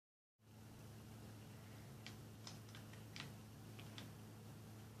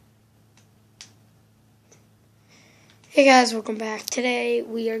Hey guys, welcome back. Today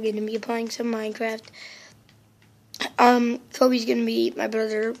we are going to be playing some Minecraft. Kobe's going to be my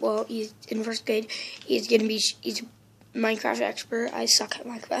brother. Well, he's in first grade. He's a Minecraft expert. I suck at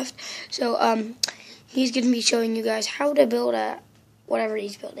Minecraft. So, he's going to be showing you guys how to build whatever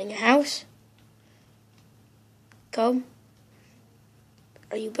he's building. A house? Kobe?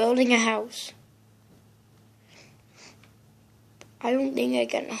 Are you building a house? I don't think I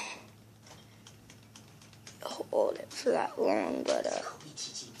can hold it for that long, but,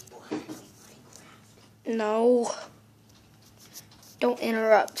 no. Don't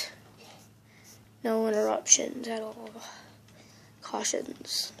interrupt. No interruptions at all.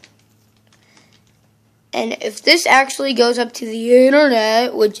 Cautions. And if this actually goes up to the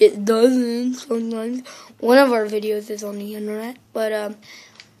internet, which it doesn't sometimes, one of our videos is on the internet. But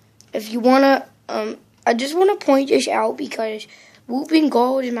if you wanna, I just wanna point this out because Whooping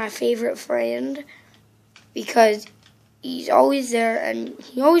Gold is my favorite friend because he's always there and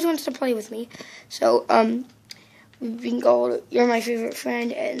he always wants to play with me. So Whooping Gold, you're my favorite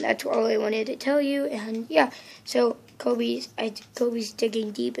friend, and that's all I wanted to tell you. And yeah, so Kobe's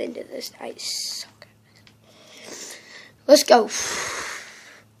digging deep into this. I suck at this. Let's go.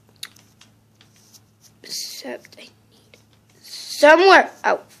 Except I need somewhere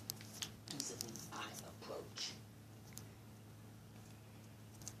out.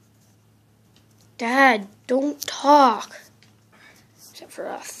 Dad, don't talk. Except for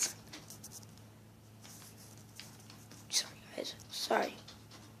us. Sorry.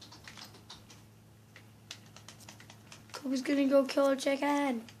 Kobe's gonna go kill a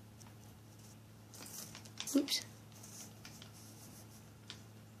chicken. Oops.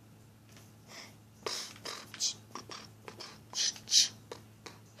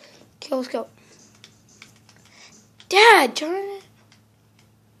 Let's go. Dad, turn it.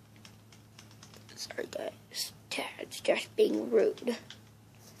 Sorry guys. Dad's just being rude.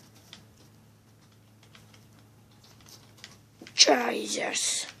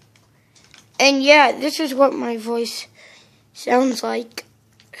 Jesus. And yeah, this is what my voice sounds like.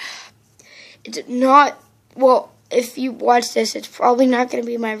 It's not, well, if you watch this, it's probably not going to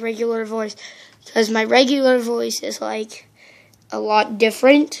be my regular voice. Because my regular voice is like a lot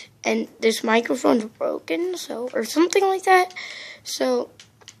different. And this microphone's broken, so, or something like that. So,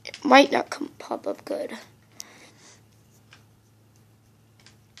 it might not pop up good.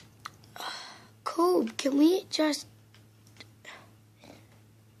 Kobe, can we just...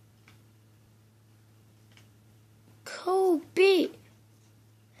 Kobe!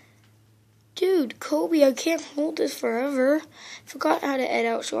 Dude, Kobe, I can't hold this forever. I forgot how to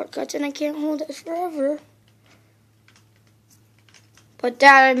edit out shortcuts and I can't hold this forever. But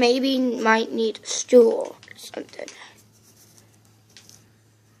Dad, I maybe might need a stool or something.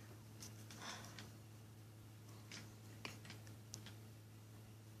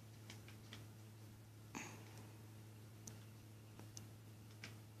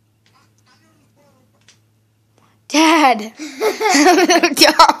 Dad! I'm so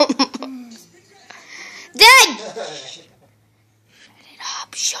dumb. Dad!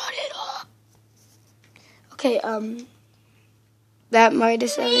 Shut it up. Okay, that might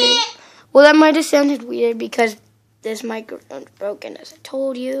have sounded weird because this microphone's broken, as I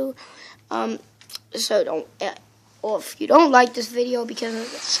told you. So don't, or if you don't like this video because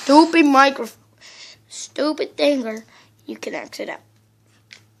of the stupid microphone, stupid thinger, you can exit out.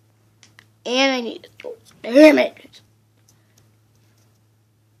 And I need a tool. Damn it.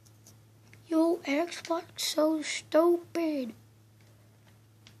 Yo, Xbox so stupid.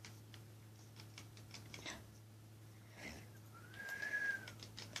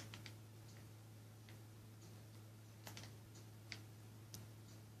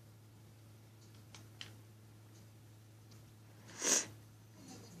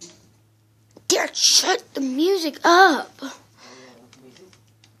 Dad, shut the music up.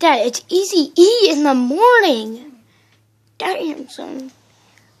 Dad, it's Easy E in the morning. Damn, son.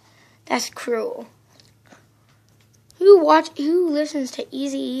 That's cruel. Who listens to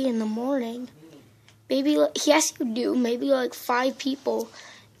Easy E in the morning? Maybe, yes, you do. Maybe like 5 people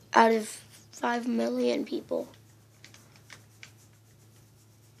out of 5 million people.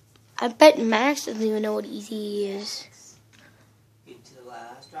 I bet Max doesn't even know what Easy E is. Get to the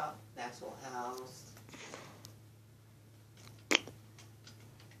last drop, Maxwell House.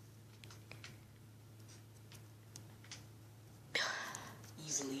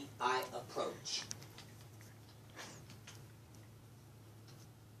 Easily I approach.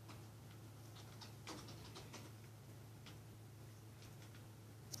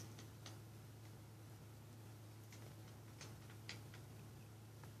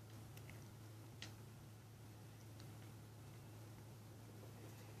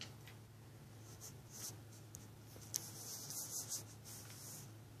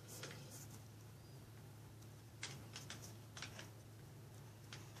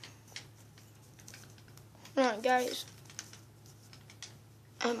 Hold on, guys.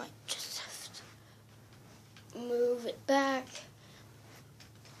 I might just have to move it back.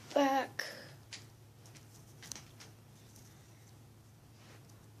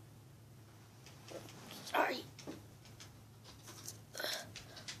 Sorry.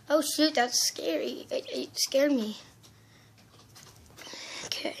 Oh shoot, that's scary. It scared me.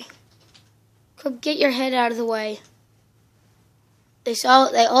 Okay. Come get your head out of the way. They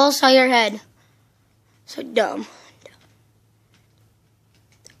all saw your head. So dumb.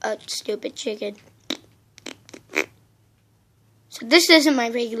 Stupid chicken. So this isn't my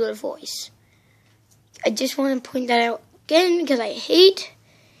regular voice. I just want to point that out again because I hate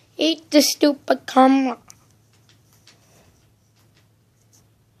the stupid camera.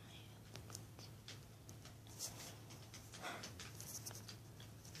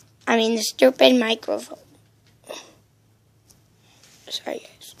 I mean the stupid microphone. Sorry,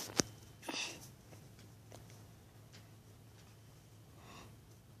 guys.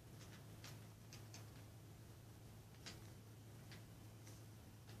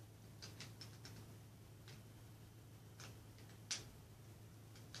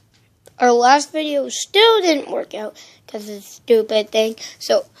 Our last video still didn't work out because of the stupid thing.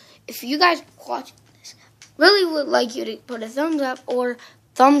 So, if you guys watch this, really would like you to put a thumbs up or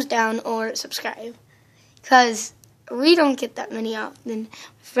thumbs down or subscribe. Because we don't get that many often.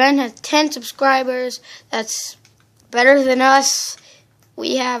 My friend has 10 subscribers. That's better than us.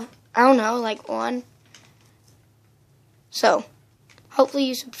 We have, I don't know, like 1. So, hopefully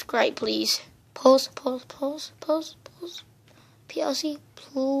you subscribe, please. Post. PLC,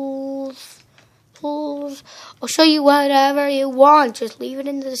 please. I'll show you whatever you want. Just leave it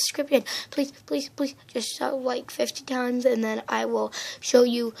in the description. Please. Just show like 50 times, and then I will show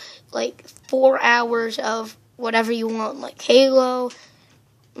you like 4 hours of whatever you want, like Halo,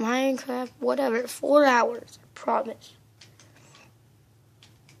 Minecraft, whatever. 4 hours, I promise.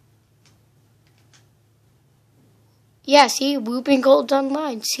 Yeah, see, Whooping Gold's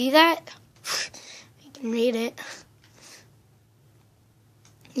online. See that? You can read it.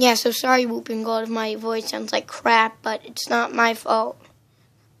 Yeah, so sorry, Whooping Gold, if my voice sounds like crap, but it's not my fault.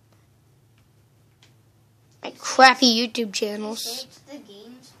 My crappy YouTube channels. You say it's the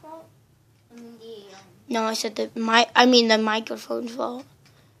game's fault? No, I said the microphone's fault.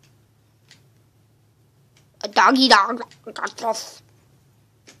 A doggy dog.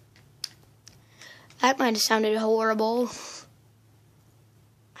 That might have sounded horrible.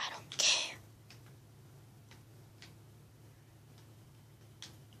 I don't care.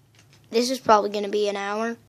 This is probably going to be an hour.